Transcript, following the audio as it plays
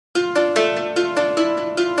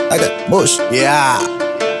I got the motion. Yeah.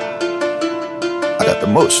 I got the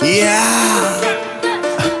motion. Yeah.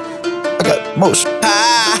 I got the motion. I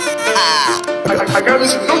got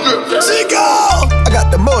this good. Cheeko! I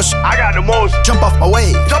got the motion. I got the motion. Jump off my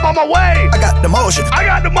wave. Jump on my way. I got the motion. I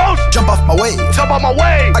got the motion. Jump off my wave. Jump on my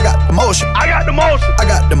way. I got the motion. I got the motion. I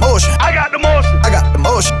got the motion. I got the motion. I got the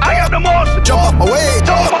motion. I got the motion. Jump off my wave.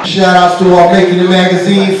 Jump on my Shout outs to our Making It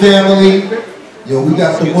Magazine family. Yo, we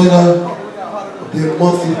got the winner of their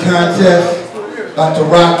monthly contest. About to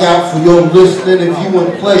rock out for your listening and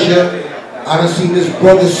viewing pleasure. I done seen this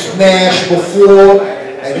brother smash before,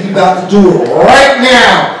 and he about to do it right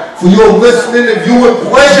now for your listening and viewing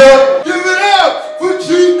pleasure. Give it up for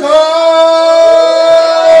Cheeko!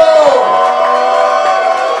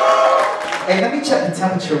 Hey, let me check the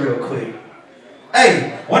temperature real quick.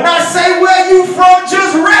 Hey, when I say where you from,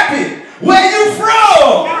 just rap it. Where you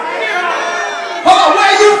from? Hold on,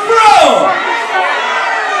 where you from?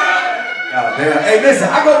 Oh, damn. Hey, listen,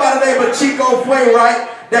 I go by the name of Cheeko FUE, right?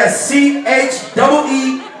 That's C-H-E-E-K-O-F-U-E.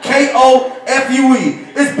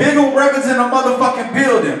 It's Big O Records in the motherfucking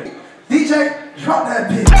building. DJ, drop that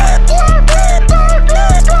bitch.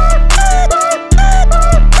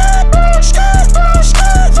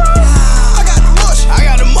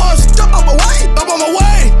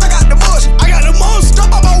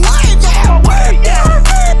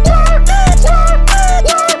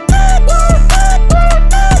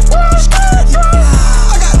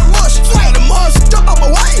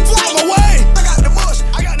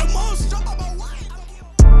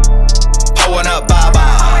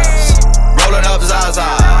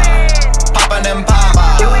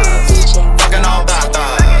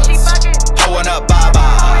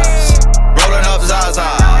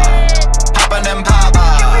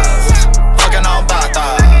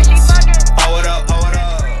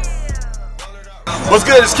 What's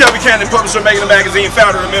good? It's Kelby Cannon, publisher, Making It Magazine,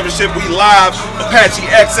 founder of the membership. We live, Apache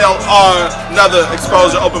XLR, another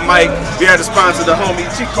exposure open mic. We had to sponsor the homie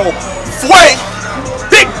Cheeko FUE.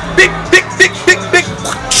 Big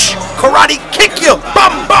karate kick you.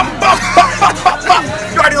 Bum, bum, bum, bum, bum, bum, bum.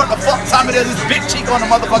 You already know what the fuck time it is. This big Cheeko in the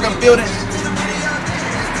motherfucking building.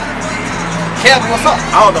 Kelby, what's up?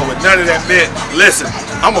 I don't know what none of that meant. Listen,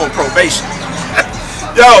 I'm on probation.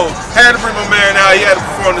 Yo, had to bring my man out. He had to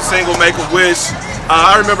perform the single, Make a Wish.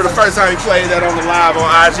 I remember the first time he played that on the live on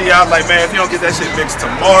IG, I was like, man, if you don't get that shit mixed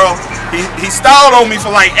tomorrow. He stalled on me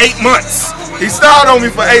for like 8 months. He stalled on me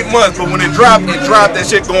for 8 months, but when it dropped. That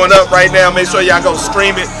shit going up right now. Make sure y'all go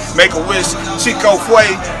stream it. Make a Wish. Cheeko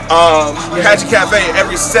FUE. Apache Cafe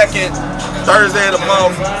every second Thursday of the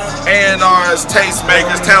month. A&Rs,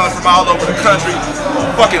 tastemakers, talent from all over the country.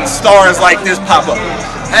 Fucking stars like this pop up.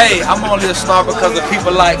 Hey, I'm only a star because of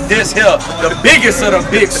people like this here, the biggest of the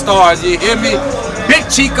big stars, you hear me? Big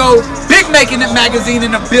Cheeko, Big Making It Magazine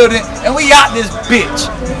in the building, and we out this bitch.